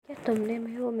क्या तुमने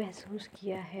में वो महसूस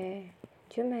किया है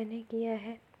जो मैंने किया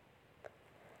है?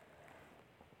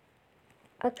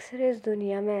 अक्सर इस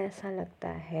दुनिया में ऐसा लगता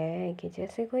है कि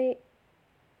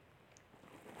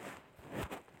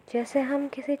जैसे हम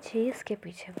किसी चीज़ के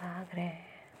पीछे भाग रहे हैं।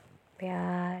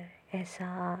 प्यार,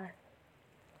 एहसास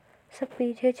सब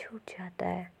पीछे छूट जाता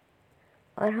है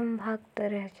और हम भागते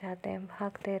रह जाते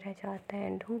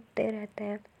हैं, ढूंढते रहते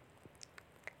हैं।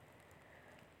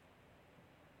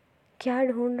 क्या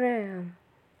ढूंढ रहे हैं हम?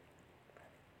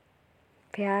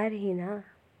 प्यार ही ना।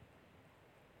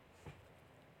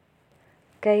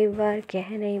 कई बार कह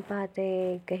नहीं पाते,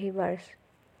 कई बार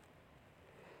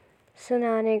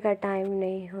सुनाने का टाइम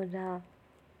नहीं होता,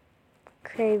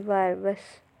 कई बार बस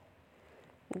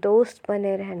दोस्त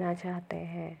बने रहना चाहते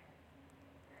हैं,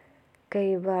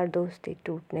 कई बार दोस्ती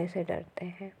टूटने से डरते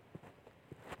हैं।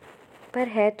 पर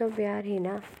है तो प्यार ही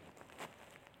ना।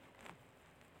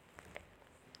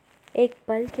 एक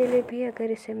पल के लिए भी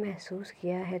अगर इसे महसूस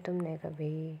किया है तुमने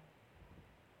कभी,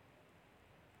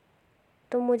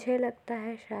 तो मुझे लगता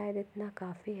है शायद इतना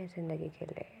काफ़ी है ज़िंदगी के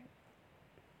लिए।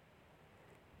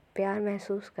 प्यार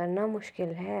महसूस करना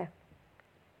मुश्किल है,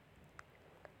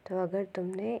 तो अगर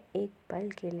तुमने एक पल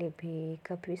के लिए भी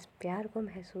कभी इस प्यार को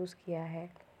महसूस किया है,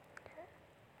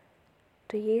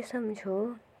 तो ये समझो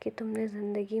कि तुमने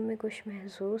ज़िंदगी में कुछ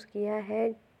महसूस किया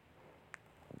है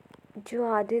जो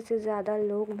आधे से ज़्यादा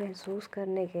लोग महसूस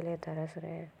करने के लिए तरस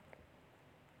रहे हैं।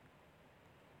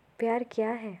 प्यार क्या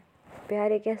है?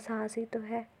 प्यार एक एहसास ही तो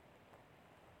है।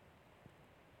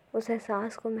 उस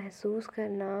एहसास को महसूस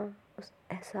करना, उस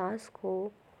एहसास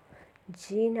को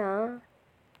जीना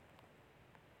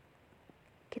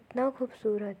कितना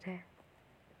खूबसूरत है।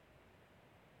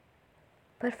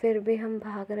 पर फिर भी हम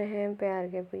भाग रहे हैं प्यार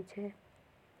के पीछे।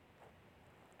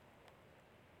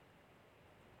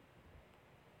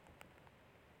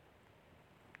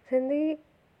 जिंदगी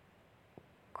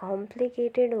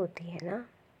कॉम्प्लिकेटेड होती है ना।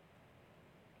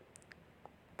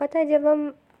 पता है, जब हम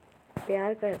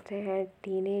प्यार करते हैं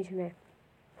टीनेज में,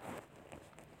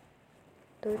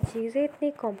 तो चीज़ें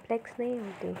इतनी कॉम्प्लेक्स नहीं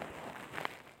होती,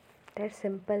 दैट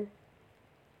सिंपल।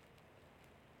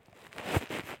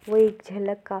 वो एक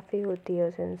झलक काफ़ी होती है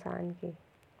उस इंसान की।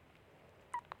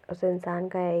 उस इंसान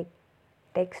का एक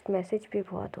टेक्स्ट मैसेज भी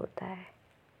बहुत होता है,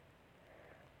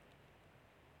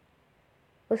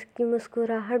 उसकी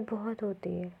मुस्कुराहट बहुत होती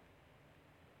है,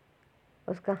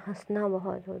 उसका हंसना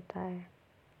बहुत होता है।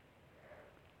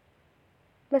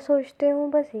 मैं सोचती हूँ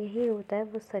बस यही होता है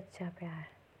वो सच्चा प्यार,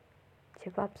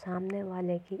 जब आप सामने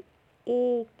वाले की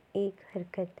एक एक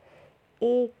हरकत,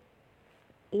 एक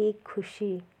एक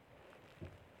खुशी,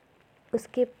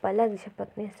 उसके पलक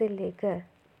झपकने से लेकर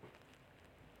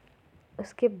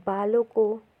उसके बालों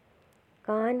को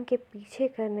कान के पीछे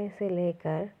करने से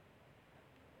लेकर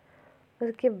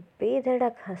उसके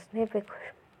बेधड़क हंसने पे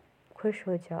खुश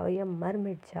हो जाओ या मर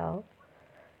मिट जाओ,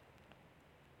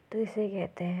 तो इसे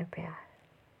कहते हैं प्यार।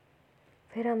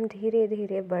 फिर हम धीरे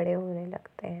धीरे बड़े होने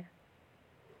लगते हैं,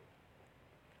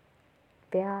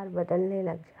 प्यार बदलने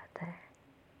लग जाता है।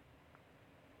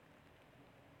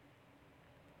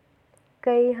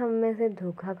 कई हम में से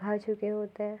धोखा खा चुके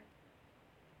होते हैं,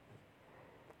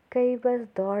 कई बस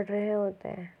दौड़ रहे होते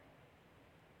हैं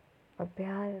और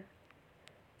प्यार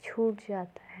छूट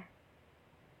जाता है,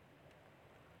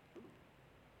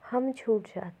 हम छूट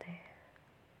जाते हैं।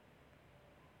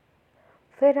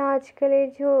 फिर आजकल ये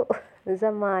जो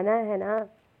ज़माना है ना,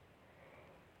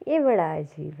 ये बड़ा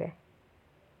अजीब है।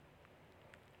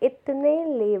 इतने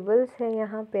लेबल्स हैं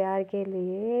यहाँ प्यार के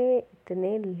लिए,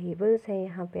 इतने लेबल्स हैं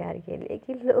यहाँ प्यार के लिए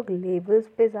कि लोग लेबल्स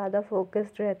पे ज़्यादा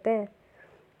फोकस्ड रहते हैं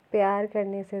प्यार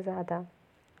करने से ज़्यादा।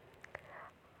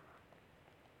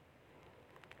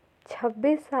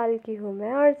 26 साल की हूँ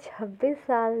मैं, और 26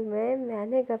 साल में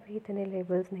मैंने कभी इतने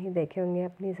लेबल्स नहीं देखे होंगे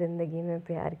अपनी ज़िंदगी में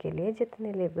प्यार के लिए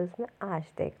जितने लेबल्स मैं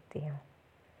आज देखती हूँ।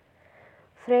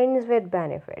 Friends with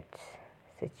benefits,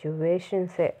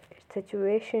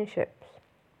 situationships,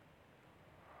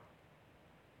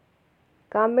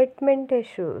 commitment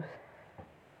issues,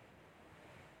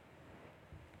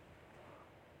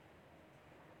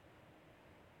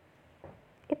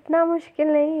 इतना मुश्किल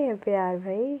नहीं है प्यार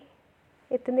भाई।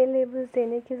 इतने लेबल्स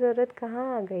देने की ज़रूरत कहाँ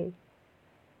आ गई?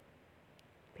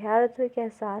 प्यार तो एक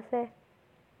एहसास है।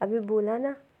 अभी बोला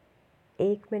ना,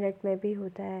 1 मिनट में भी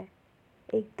होता है,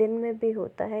 एक दिन में भी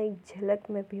होता है, एक झलक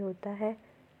में भी होता है,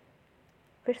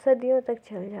 फिर सदियों तक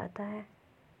चल जाता है,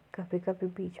 कभी कभी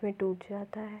बीच में टूट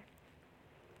जाता है।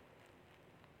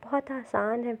 बहुत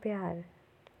आसान है प्यार,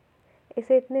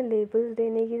 इसे इतने लेबल्स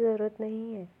देने की ज़रूरत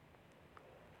नहीं है।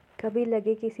 कभी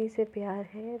लगे किसी से प्यार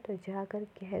है तो जाकर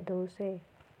कह दो उसे,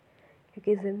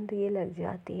 क्योंकि ज़िंदगी लग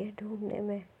जाती है ढूंढने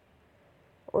में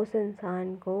उस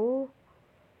इंसान को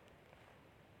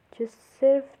जो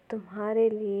सिर्फ तुम्हारे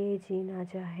लिए जीना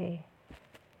चाहे,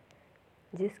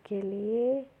 जिसके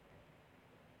लिए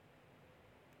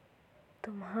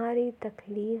तुम्हारी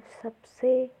तकलीफ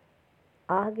सबसे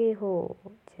आगे हो,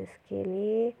 जिसके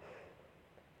लिए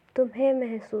तुम्हें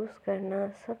महसूस करना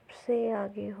सबसे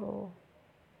आगे हो,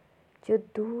 जो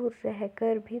दूर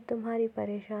रहकर भी तुम्हारी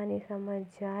परेशानी समझ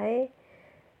जाए,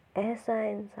 ऐसा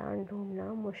इंसान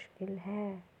ढूंढना मुश्किल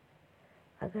है।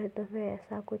 अगर तुम्हें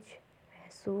ऐसा कुछ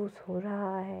महसूस हो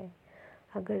रहा है,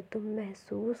 अगर तुम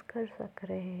महसूस कर सक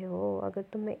रहे हो, अगर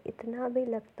तुम्हें इतना भी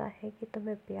लगता है कि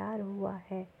तुम्हें प्यार हुआ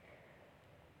है,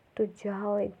 तो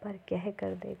जाओ एक बार कह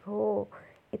कर देखो।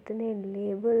 इतने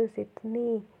लेबल्स,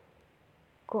 इतनी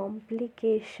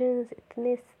कॉम्प्लिकेशंस,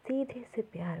 इतने सीधे से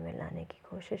प्यार में लाने की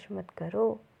कोशिश मत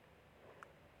करो।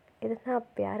 इतना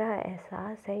प्यारा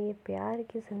एहसास है ये प्यार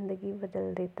की ज़िंदगी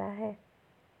बदल देता है।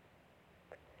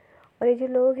 और ये जो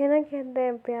लोग हैं ना, कहते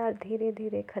हैं प्यार धीरे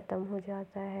धीरे ख़त्म हो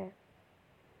जाता है।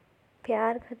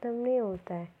 प्यार ख़त्म नहीं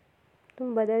होता है,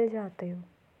 तुम बदल जाते हो।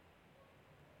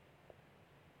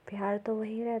 प्यार तो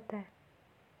वही रहता है।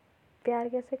 प्यार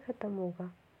कैसे ख़त्म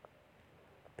होगा?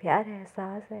 प्यार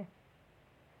एहसास है,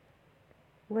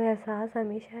 वो एहसास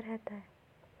हमेशा रहता है।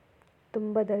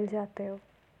 तुम बदल जाते हो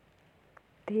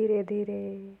धीरे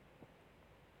धीरे,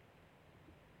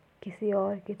 किसी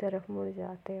और की तरफ मुड़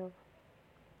जाते हो,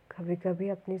 कभी कभी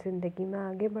अपनी ज़िंदगी में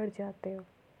आगे बढ़ जाते हो।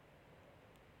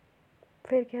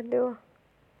 फिर कहते हो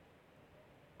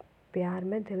प्यार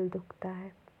में दिल दुखता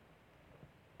है।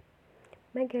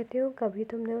 मैं कहती हूँ कभी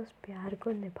तुमने उस प्यार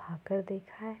को निभा कर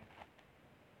देखा है?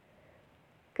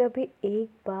 कभी एक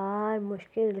बार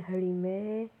मुश्किल घड़ी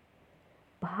में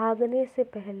भागने से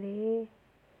पहले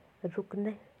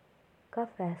रुकने का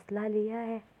फैसला लिया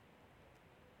है?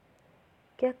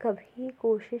 क्या कभी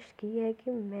कोशिश की है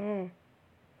कि मैं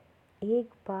एक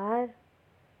बार,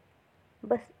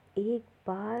 बस एक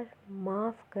बार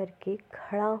माफ़ करके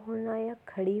खड़ा होना या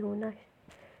खड़ी होना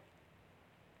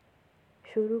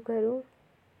शुरू करूं?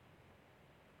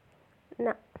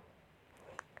 ना,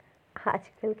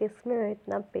 आजकल किसमें है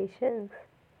इतना पेशेंस।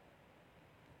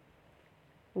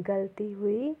 गलती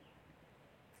हुई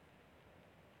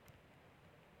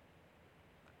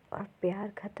और प्यार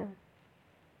ख़त्म।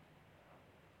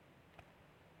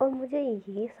 और मुझे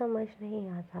ये समझ नहीं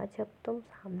आता, जब तुम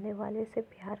सामने वाले से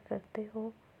प्यार करते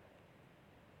हो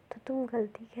तो तुम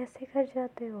गलती कैसे कर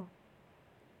जाते हो?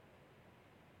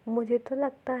 मुझे तो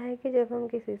लगता है कि जब हम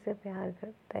किसी से प्यार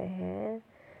करते हैं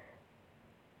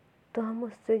तो हम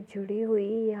उससे जुड़ी हुई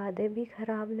यादें भी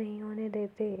ख़राब नहीं होने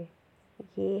देते।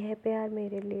 ये है प्यार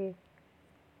मेरे लिए।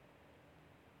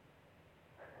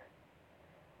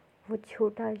 वो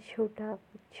छोटा छोटा,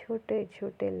 छोटे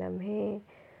छोटे लम्हे,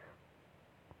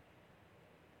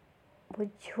 वो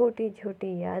छोटी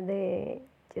छोटी यादें,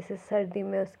 जैसे सर्दी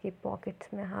में उसकी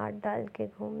पॉकेट्स में हाथ डाल के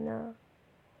घूमना,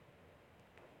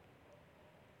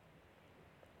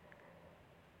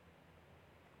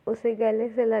 उसे गले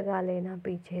से लगा लेना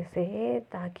पीछे से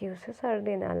ताकि उसे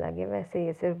सर्दी ना लगे। वैसे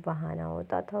ये सिर्फ बहाना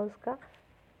होता था उसका।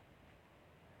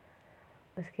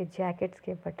 उसके जैकेट्स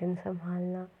के बटन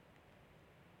संभालना,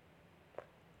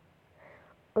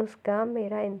 उसका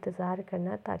मेरा इंतज़ार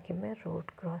करना ताकि मैं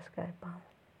रोड क्रॉस कर पाऊँ।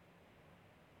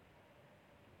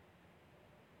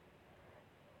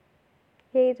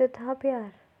 यही तो था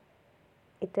प्यार।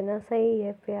 इतना सही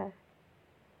है प्यार।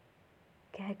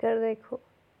 कह कर देखो,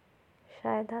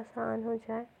 शायद आसान हो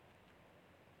जाए।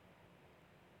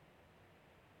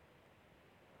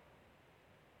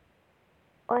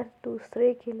 और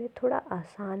दूसरे के लिए थोड़ा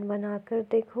आसान बना कर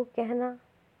देखो कहना,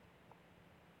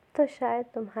 तो शायद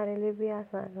तुम्हारे लिए भी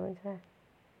आसान हो जाए।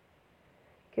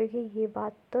 क्योंकि ये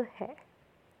बात तो है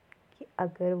कि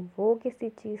अगर वो किसी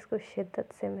चीज़ को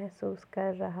शिद्दत से महसूस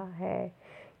कर रहा है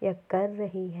या कर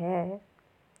रही है,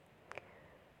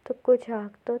 तो कुछ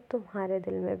आग तो तुम्हारे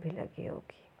दिल में भी लगी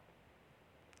होगी।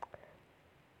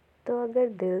 तो अगर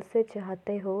दिल से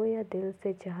चाहते हो या दिल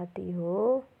से चाहती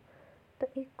हो, तो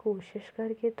एक कोशिश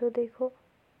करके तो देखो।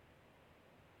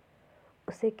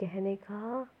 उसे कहने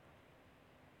का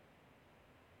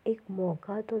एक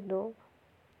मौका तो दो।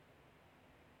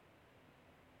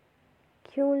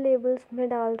 क्यों लेबल्स में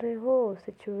डाल रहे हो?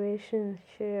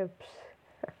 सिचुएशनशिप्स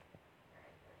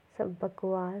सब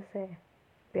बकवास है।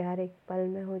 प्यार एक पल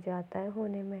में हो जाता है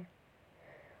होने में,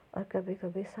 और कभी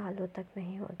कभी सालों तक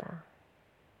नहीं होता।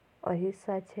 और ये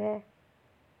सच है,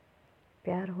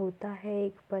 प्यार होता है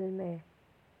एक पल में।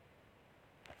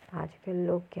 आजकल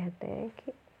लोग कहते हैं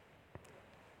कि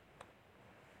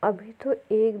अभी तो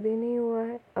एक दिन ही हुआ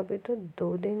है, अभी तो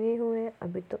 2 दिन ही हुए हैं,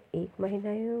 अभी तो 1 महीना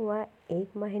ही हुआ है,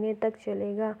 1 महीने तक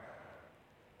चलेगा।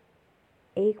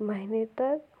 1 महीने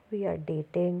तक वी आर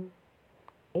डेटिंग,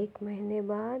 1 महीने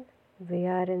बाद we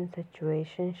are in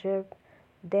situationship,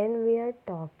 then we are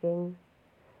talking,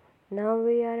 now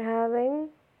we are having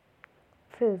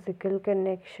physical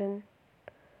connection.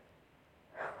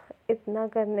 इतना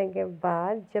करने के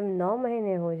बाद जब 9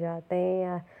 महीने हो जाते हैं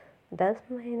या 10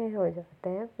 महीने हो जाते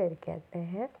हैं, फिर कहते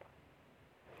हैं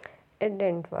इट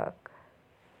डिडंट वर्क।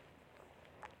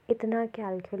 इतना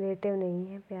कैलकुलेटिव नहीं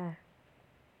है प्यार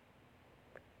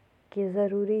कि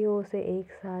ज़रूरी हो उसे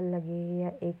 1 साल लगे या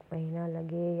 1 महीना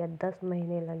लगे या 10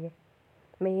 महीने लगे।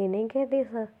 मैं ये नहीं कहती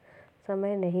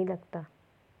समय नहीं लगता,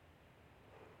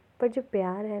 पर जो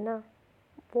प्यार है ना,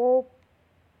 वो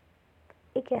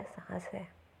एक एहसास है।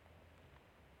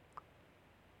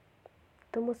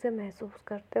 तुम उसे महसूस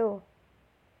करते हो,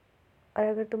 और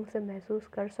अगर तुम उसे महसूस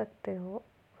कर सकते हो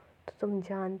तो तुम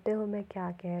जानते हो मैं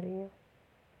क्या कह रही हूँ।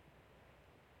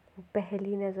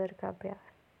 पहली नज़र का प्यार,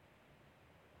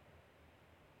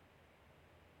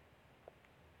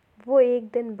 वो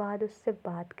 1 दिन बाद उससे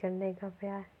बात करने का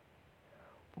प्यार,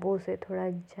 वो उसे थोड़ा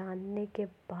जानने के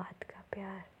बाद का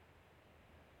प्यार,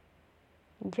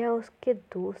 या उसके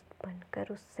दोस्त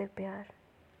बनकर उससे प्यार।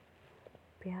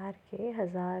 प्यार के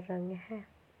 1000 रंग हैं,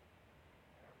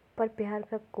 पर प्यार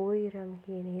का कोई रंग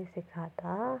ये नहीं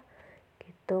सिखाता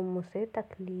कि तुम उसे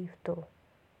तकलीफ़ दो।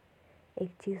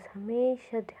 एक चीज़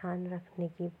हमेशा ध्यान रखने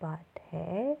की बात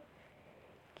है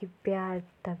कि प्यार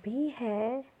तभी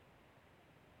है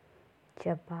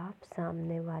जब आप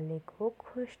सामने वाले को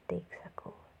खुश देख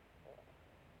सको।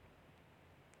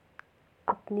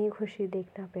 अपनी खुशी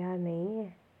देखना प्यार नहीं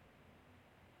है।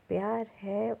 प्यार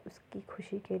है उसकी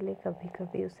खुशी के लिए कभी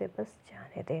कभी उसे बस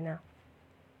जाने देना,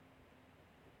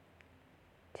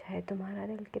 चाहे तुम्हारा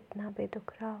दिल कितना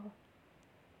बेदुख रहा हो,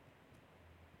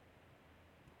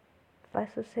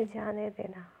 बस उसे जाने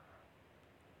देना,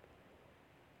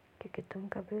 क्योंकि तुम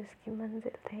कभी उसकी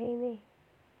मंजिल थे ही नहीं।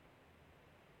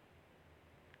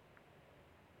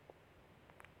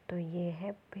 तो ये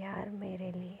है प्यार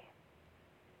मेरे लिए।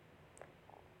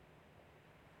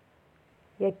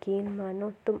 यकीन मानो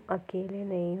तुम अकेले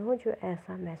नहीं हो जो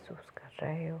ऐसा महसूस कर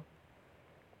रहे हो।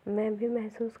 मैं भी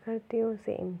महसूस करती हूँ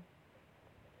सेम।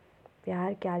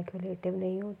 प्यार कैलकुलेटिव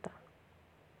नहीं होता,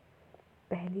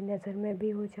 पहली नज़र में भी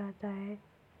हो जाता है,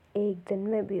 1 दिन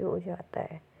में भी हो जाता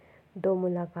है, 2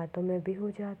 मुलाकातों में भी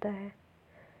हो जाता है,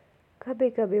 कभी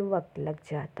कभी वक्त लग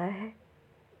जाता है।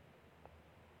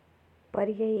 पर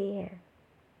यही है,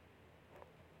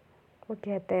 वो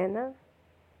कहते हैं ना,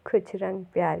 कुछ रंग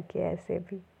प्यार के ऐसे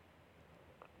भी,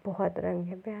 बहुत रंग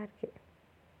है प्यार के।